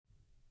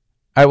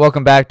All right,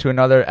 welcome back to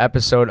another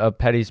episode of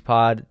Petty's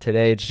Pod.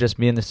 Today it's just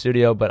me in the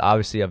studio, but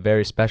obviously a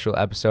very special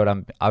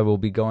episode. I will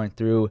be going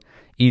through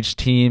each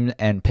team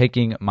and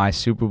picking my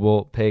Super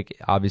Bowl pick.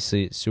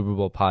 Obviously, Super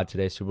Bowl pod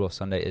today. Super Bowl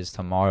Sunday is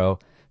tomorrow.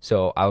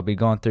 So I will be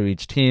going through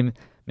each team,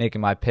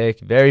 making my pick.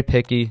 Very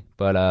picky,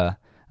 but I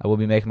will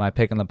be making my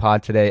pick on the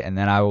pod today, and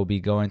then I will be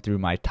going through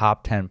my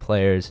top 10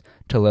 players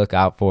to look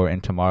out for in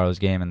tomorrow's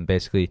game, and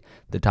basically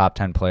the top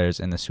 10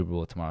 players in the Super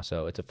Bowl tomorrow.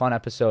 So it's a fun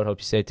episode.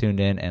 Hope you stay tuned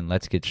in, and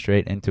let's get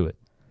straight into it.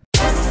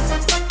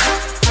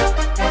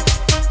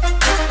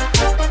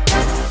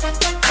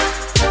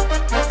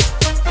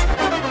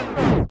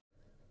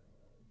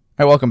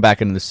 All right, welcome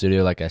back into the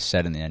studio. Like I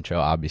said in the intro,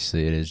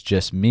 obviously it is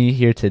just me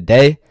here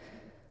today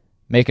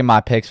making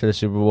my picks for the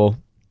Super Bowl.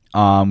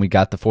 We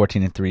got the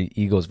 14-3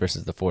 Eagles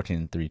versus the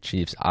 14-3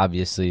 Chiefs.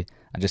 Obviously,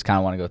 I just kind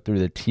of want to go through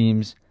the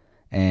teams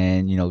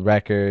and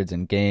records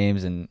and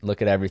games and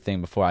look at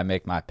everything before I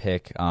make my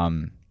pick here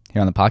on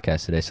the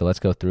podcast today. So let's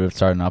go through it.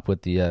 Starting up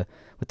with the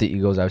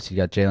Eagles. Obviously,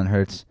 you got Jalen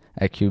Hurts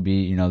at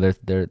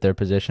QB.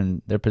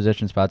 Their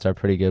position spots are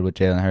pretty good with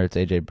Jalen Hurts,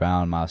 AJ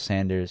Brown, Miles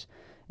Sanders,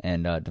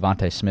 and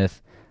Devontae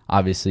Smith.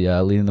 Obviously,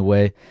 leading the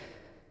way.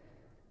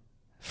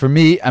 For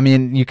me, I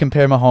mean, you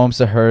compare Mahomes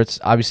to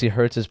Hurts. Obviously,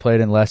 Hurts has played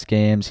in less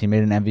games. He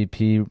made an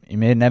MVP. He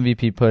made an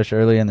MVP push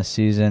early in the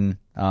season.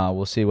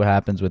 We'll see what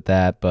happens with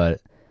that. But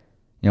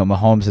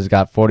Mahomes has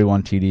got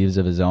 41 TDs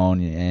of his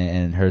own,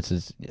 and Hurts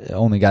has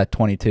only got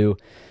 22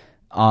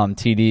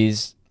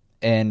 TDs.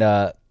 And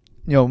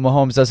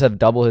Mahomes does have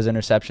double his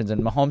interceptions,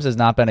 and Mahomes has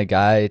not been a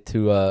guy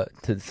to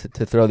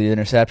throw the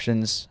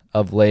interceptions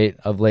of late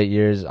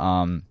years.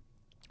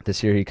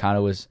 This year he kind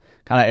of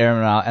airing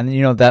them out, and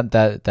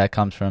that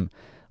comes from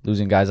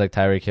losing guys like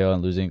Tyreek Hill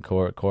and losing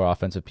core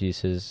offensive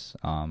pieces,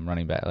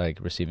 running back, like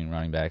receiving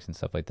running backs and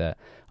stuff like that,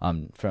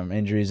 from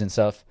injuries and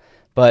stuff.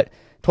 But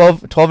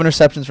 12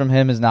 interceptions from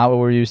him is not what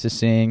we're used to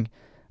seeing.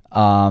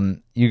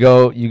 You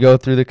go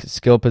through the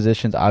skill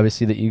positions.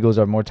 Obviously, the Eagles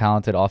are more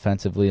talented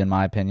offensively, in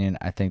my opinion.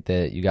 I think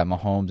that you got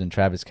Mahomes and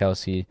Travis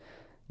Kelce.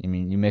 I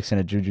mean, you mix in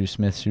a Juju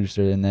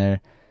Smith-Schuster in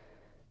there.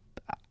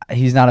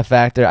 He's not a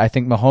factor. I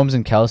think Mahomes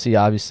and Kelce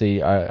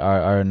obviously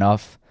are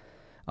enough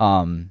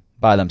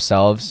by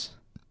themselves.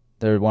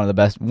 They're one of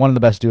the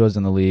best duos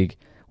in the league.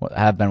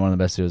 Have been one of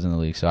the best duos in the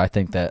league. So I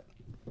think that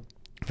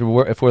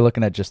if we're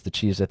looking at just the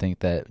Chiefs, I think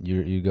that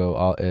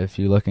if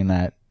you're looking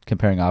at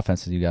comparing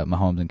offenses, you got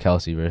Mahomes and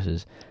Kelce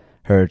versus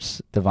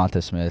Hurts,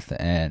 Devonta Smith,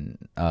 and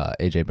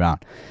AJ Brown.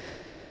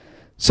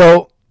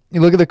 So you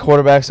look at the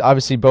quarterbacks.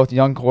 Obviously, both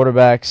young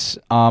quarterbacks.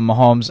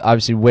 Mahomes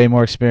obviously way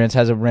more experience,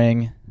 has a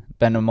ring.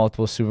 Been to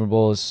multiple Super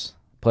Bowls,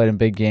 played in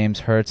big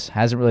games. Hurts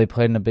hasn't really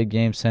played in a big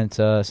game since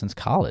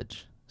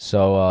college.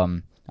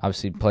 So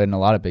obviously played in a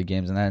lot of big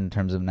games, and that in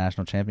terms of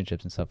national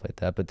championships and stuff like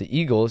that. But the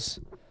Eagles'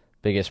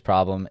 biggest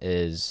problem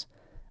is,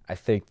 I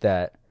think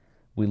that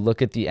we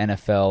look at the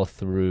NFL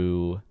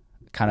through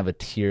kind of a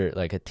tier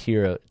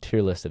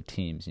list of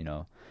teams.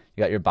 You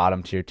got your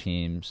bottom tier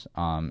teams,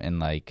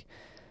 and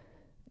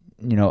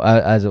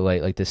as of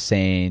late, like the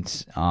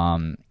Saints,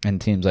 and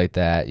teams like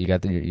that. You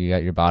got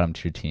your bottom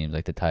tier teams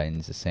like the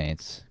Titans, the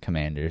Saints,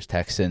 Commanders,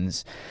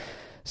 Texans,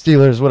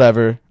 Steelers,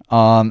 whatever.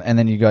 And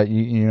then you got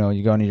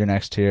you go into your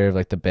next tier,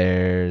 like the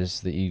Bears,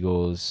 the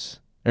Eagles,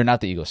 or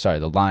not the Eagles, sorry,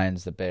 the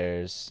Lions, the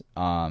Bears,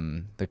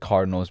 the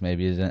Cardinals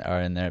maybe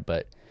are in there,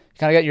 but you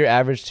kind of got your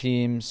average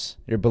teams,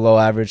 your below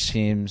average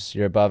teams,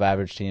 your above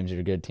average teams,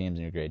 your good teams,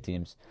 and your great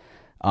teams.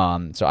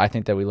 So I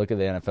think that we look at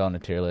the NFL in a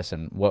tier list,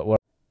 and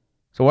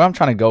So where I'm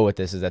trying to go with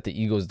this is that the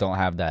Eagles don't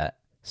have that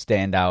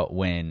standout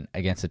win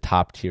against a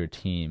top-tier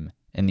team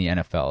in the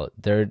NFL.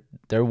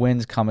 Their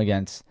wins come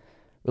against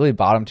really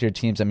bottom-tier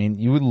teams. I mean,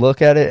 you would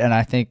look at it, and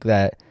I think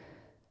that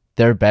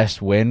their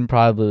best win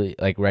probably,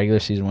 like regular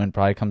season win,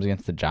 probably comes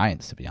against the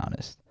Giants, to be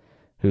honest,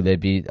 who they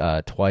beat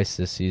twice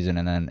this season,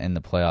 and then in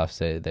the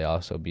playoffs they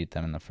also beat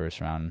them in the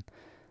first round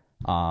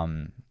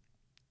of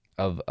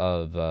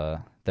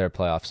their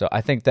playoffs. So I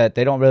think that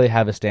they don't really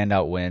have a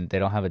standout win. They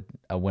don't have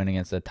a win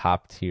against a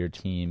top tier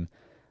team,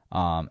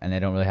 and they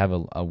don't really have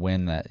a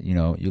win that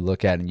you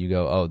look at and you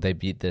go, oh, they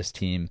beat this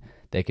team.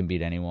 They can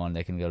beat anyone.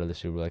 They can go to the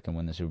Super Bowl. They can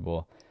win the Super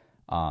Bowl.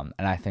 And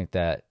I think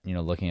that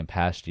looking at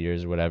past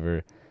years or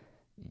whatever,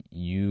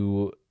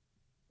 you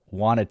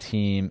want a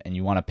team and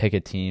you want to pick a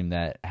team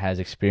that has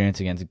experience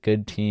against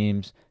good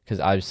teams,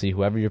 because obviously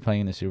whoever you're playing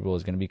in the Super Bowl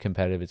is going to be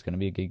competitive. It's going to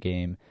be a good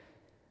game.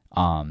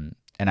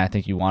 And I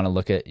think you want to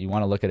look at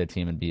a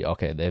team and be,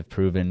 okay, they've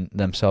proven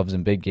themselves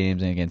in big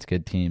games and against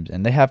good teams,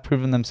 and they have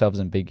proven themselves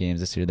in big games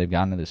this year. They've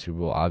gotten to the Super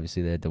Bowl.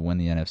 Obviously, they had to win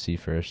the NFC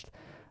first,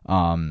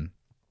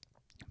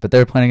 but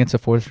they're playing against a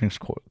fourth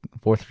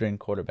string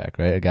quarterback,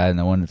 right? A guy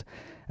no one's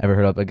ever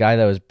heard of, a guy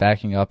that was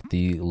backing up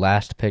the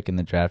last pick in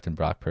the draft in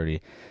Brock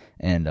Purdy,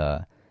 and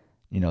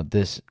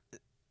this.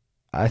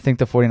 I think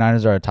the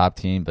 49ers are a top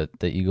team,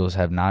 but the Eagles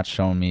have not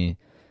shown me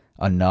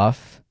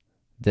enough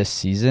this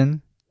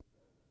season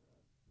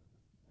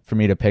for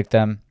me to pick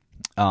them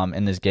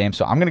in this game.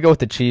 So I'm going to go with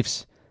the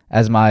Chiefs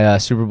as my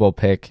Super Bowl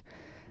pick.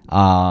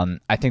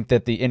 I think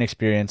that the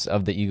inexperience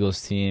of the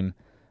Eagles team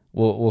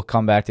will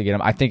come back to get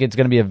him. I think it's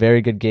going to be a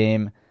very good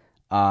game.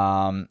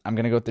 I'm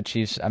going to go with the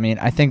Chiefs. I mean,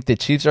 I think the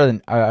Chiefs are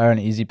an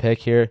easy pick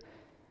here.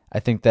 I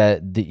think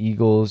that the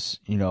Eagles,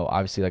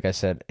 obviously, like I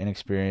said,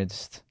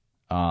 inexperienced.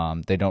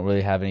 They don't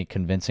really have any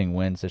convincing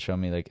wins to show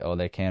me like, oh,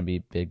 they can be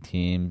big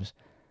teams.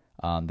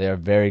 They are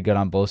very good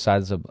on both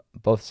sides of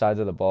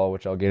the ball,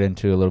 which I'll get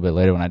into a little bit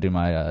later when I do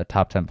my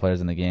top 10 players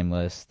in the game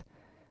list.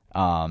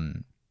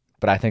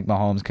 But I think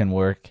Mahomes can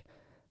work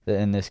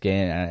in this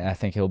game, and I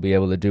think he'll be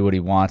able to do what he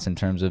wants in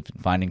terms of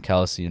finding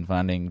Kelsey and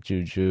finding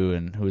Juju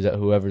and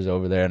whoever's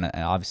over there, and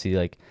obviously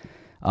like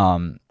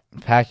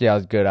Pacquiao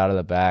is good out of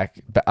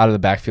the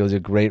backfield. He's a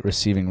great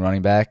receiving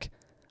running back.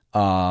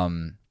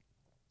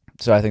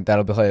 So I think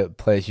that'll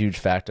play a huge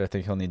factor. I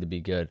think he'll need to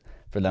be good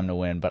for them to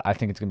win, but I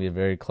think it's going to be a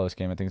very close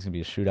game. I think it's going to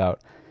be a shootout.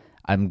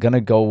 I'm going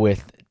to go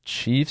with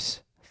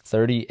Chiefs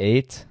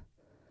 38,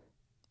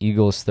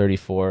 Eagles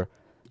 34.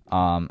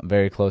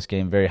 Very close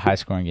game, very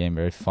high-scoring game,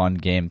 very fun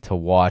game to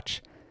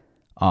watch.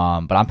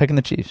 But I'm picking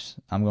the Chiefs.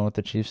 I'm going with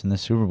the Chiefs in the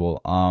Super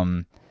Bowl.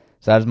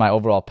 So that is my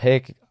overall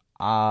pick.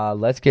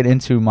 Let's get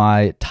into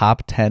my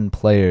top 10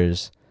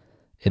 players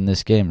in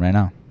this game right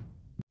now.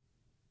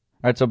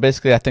 All right, so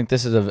basically I think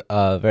this is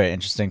a very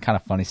interesting, kind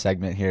of funny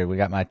segment here. We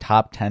got my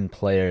top 10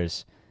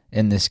 players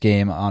in this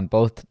game on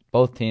both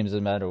teams,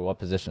 no matter what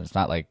position. It's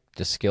not like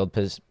just skilled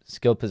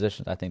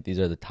positions. I think these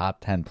are the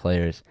top 10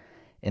 players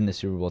in the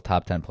Super Bowl,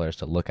 top 10 players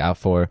to look out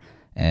for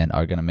and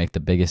are going to make the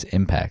biggest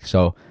impact.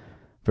 So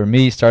for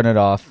me, starting it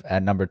off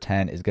at number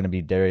 10 is going to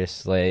be Darius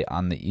Slay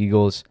on the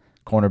Eagles.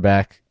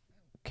 Cornerback,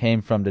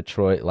 came from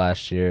Detroit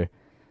last year.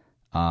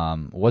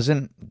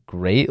 Wasn't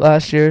great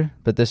last year,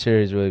 but this year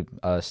he's really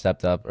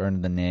stepped up,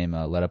 earned the name,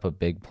 let up a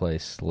big play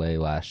Slay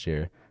last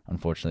year,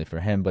 unfortunately for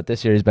him. But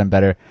this year he's been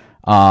better.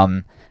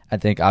 I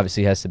think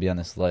obviously he has to be on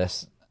this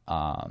list.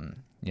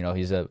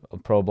 He's a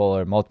Pro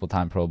Bowler,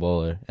 multiple-time Pro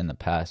Bowler in the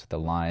past with the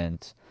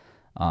Lions.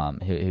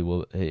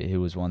 He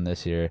was one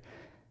this year.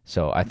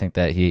 So I think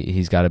that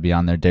he's got to be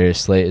on there.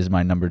 Darius Slay is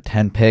my number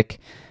 10 pick.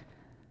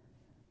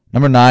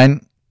 Number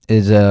 9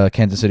 is a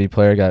Kansas City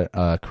player.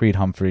 Got Creed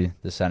Humphrey,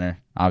 the center.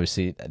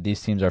 Obviously,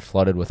 these teams are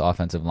flooded with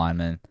offensive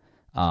linemen.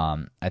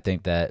 I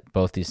think that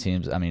both these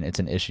teams, I mean, it's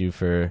an issue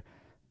for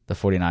the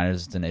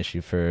 49ers. It's an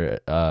issue for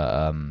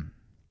the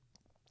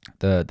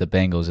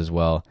Bengals as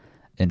well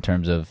in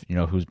terms of,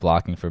 who's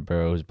blocking for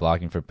Burrow, who's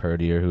blocking for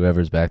Purdy, or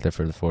whoever's back there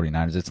for the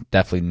 49ers. It's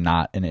definitely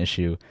not an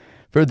issue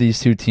for these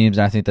two teams,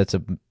 and I think that's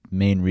a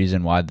main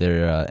reason why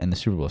they're in the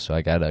Super Bowl. So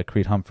I got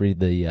Creed Humphrey,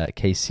 the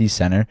KC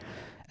center,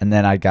 and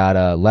then I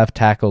got left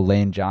tackle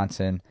Lane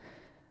Johnson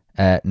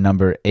at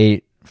number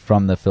 8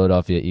 from the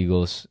Philadelphia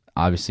Eagles.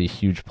 Obviously,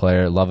 huge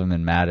player. Love him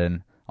in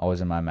Madden.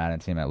 Always in my Madden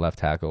team at left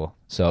tackle.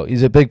 So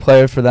he's a big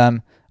player for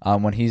them.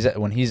 When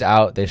he's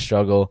out, they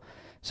struggle.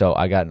 So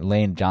I got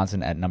Lane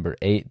Johnson at number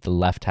 8, the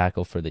left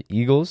tackle for the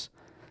Eagles.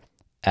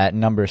 At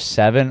number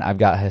 7, I've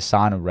got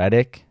Hassan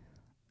Reddick,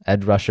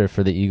 edge rusher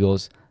for the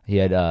Eagles. He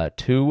had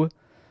 2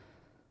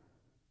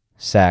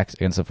 sacks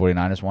against the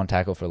 49ers, 1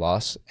 tackle for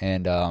loss.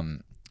 And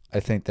I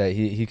think that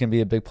he can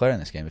be a big player in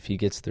this game. If he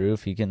gets through,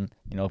 if he can,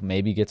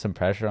 maybe get some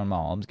pressure on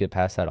Mahomes, get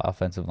past that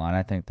offensive line,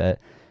 I think that,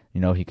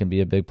 he can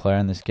be a big player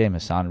in this game.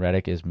 Hassan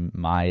Reddick is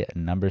my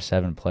number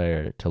 7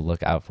 player to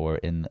look out for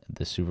in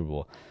the Super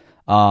Bowl.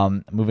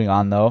 Moving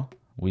on, though,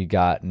 we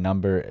got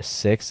number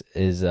 6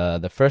 is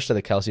the first of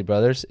the Kelsey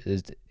brothers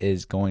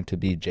is going to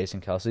be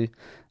Jason Kelsey.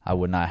 I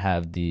would not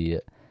have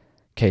the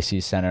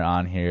KC center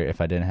on here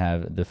if I didn't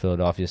have the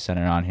Philadelphia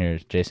center on here.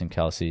 Jason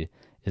Kelsey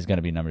is going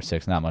to be number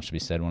 6. Not much to be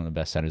said. One of the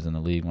best centers in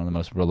the league. One of the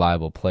most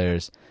reliable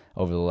players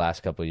over the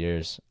last couple of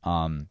years.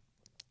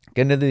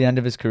 Getting to the end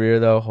of his career,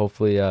 though,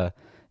 hopefully,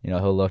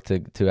 he'll look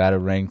to add a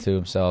ring to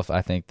himself.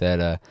 I think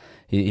that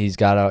he's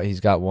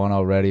got one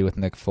already with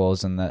Nick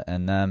Foles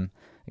and them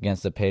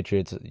against the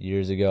Patriots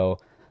years ago.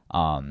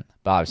 But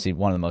obviously,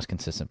 one of the most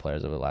consistent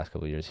players over the last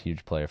couple of years.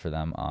 Huge player for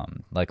them.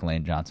 Like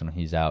Lane Johnson when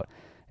he's out,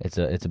 it's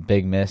a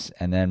big miss.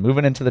 And then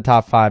moving into the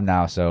top 5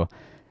 now. So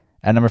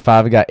at number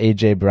 5, we got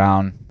AJ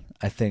Brown.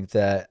 I think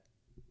that,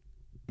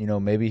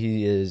 maybe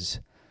he is.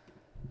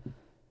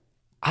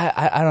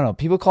 I don't know.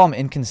 People call him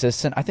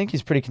inconsistent. I think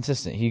he's pretty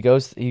consistent. He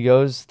goes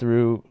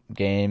through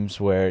games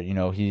where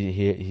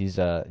he's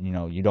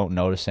you don't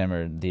notice him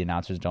or the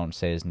announcers don't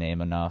say his name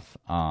enough.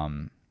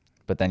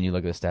 But then you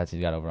look at the stats.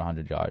 He's got over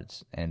 100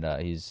 yards, and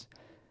he's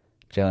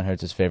Jalen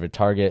Hurts' favorite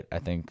target. I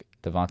think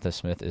Devonta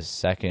Smith is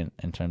second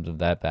in terms of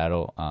that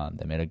battle.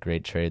 They made a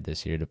great trade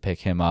this year to pick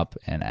him up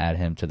and add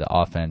him to the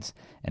offense,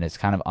 and it's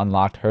kind of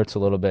unlocked Hurts a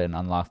little bit and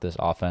unlocked this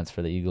offense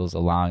for the Eagles,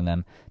 allowing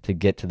them to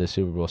get to the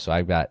Super Bowl. So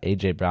I've got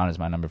A.J. Brown as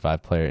my number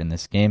 5 player in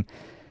this game.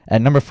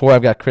 At number 4,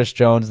 I've got Chris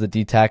Jones, the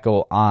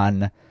D-tackle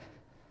on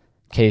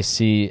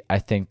KC. I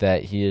think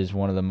that he is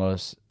one of the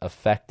most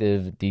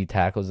effective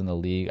D-tackles in the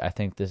league. I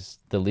think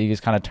the league is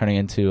kind of turning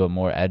into a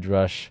more edge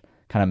rush,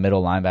 kind of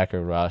middle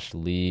linebacker rush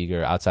league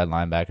or outside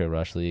linebacker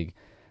rush league.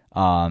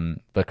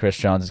 But Chris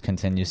Jones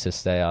continues to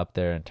stay up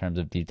there in terms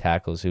of D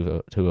tackles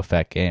who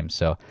affect games.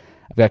 So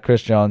I've got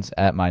Chris Jones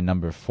at my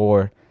number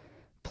 4.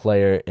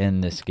 player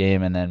in this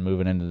game. And then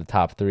moving into the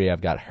top three,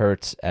 I've got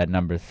Hurts at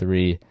number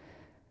 3,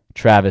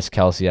 Travis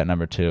Kelce at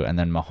number 2, and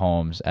then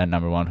Mahomes at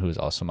number 1, who is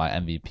also my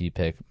MVP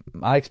pick.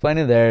 My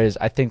explaining there is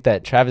I think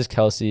that Travis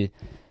Kelce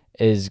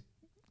is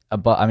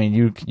above. I mean,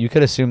 you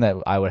could assume that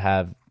I would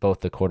have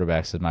both the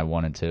quarterbacks as my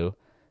 1 and 2,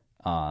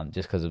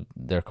 just because of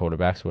their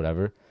quarterbacks,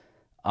 whatever.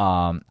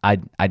 I'm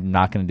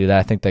not going to do that.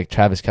 I think that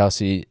Travis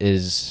Kelce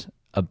is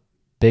a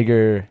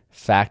bigger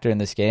factor in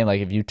this game.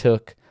 Like if you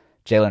took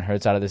Jalen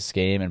Hurts out of this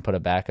game and put a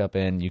backup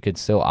in, you could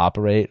still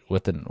operate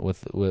with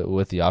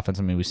the offense.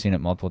 I mean, we've seen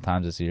it multiple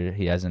times this year.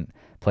 He hasn't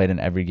played in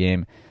every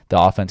game. The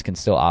offense can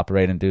still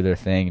operate and do their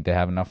thing. They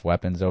have enough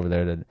weapons over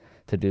there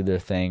to do their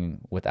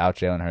thing without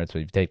Jalen Hurts. But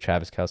if you take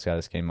Travis Kelce out of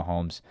this game,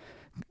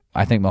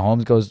 I think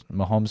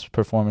Mahomes'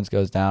 performance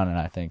goes down, and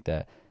I think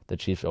that the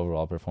Chiefs'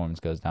 overall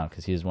performance goes down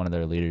because he's one of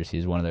their leaders.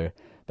 He's one of their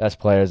best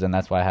players, and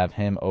that's why I have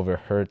him over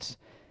Hurts.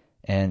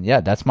 And yeah,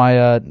 that's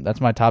my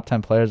top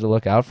 10 players to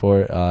look out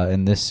for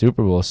in this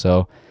Super Bowl.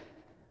 So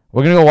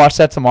we're gonna go watch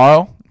that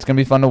tomorrow. It's gonna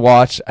be fun to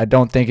watch. I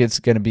don't think it's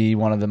gonna be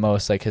one of the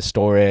most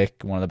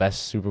historic, one of the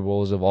best Super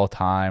Bowls of all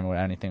time or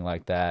anything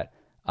like that.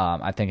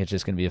 I think it's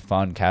just gonna be a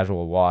fun,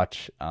 casual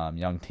watch.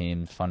 Young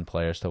teams, fun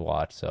players to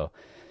watch. So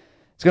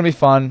it's gonna be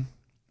fun.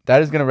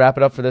 That is gonna wrap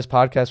it up for this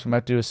podcast. We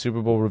might do a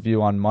Super Bowl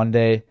review on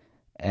Monday.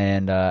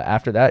 And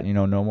after that,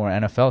 no more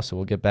NFL. So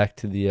we'll get back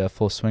to the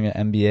full swing of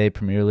NBA,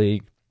 Premier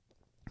League,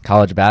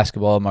 college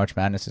basketball. March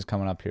Madness is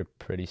coming up here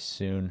pretty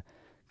soon,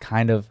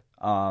 kind of.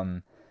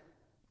 But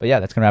yeah,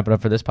 that's going to wrap it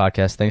up for this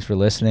podcast. Thanks for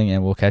listening,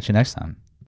 and we'll catch you next time.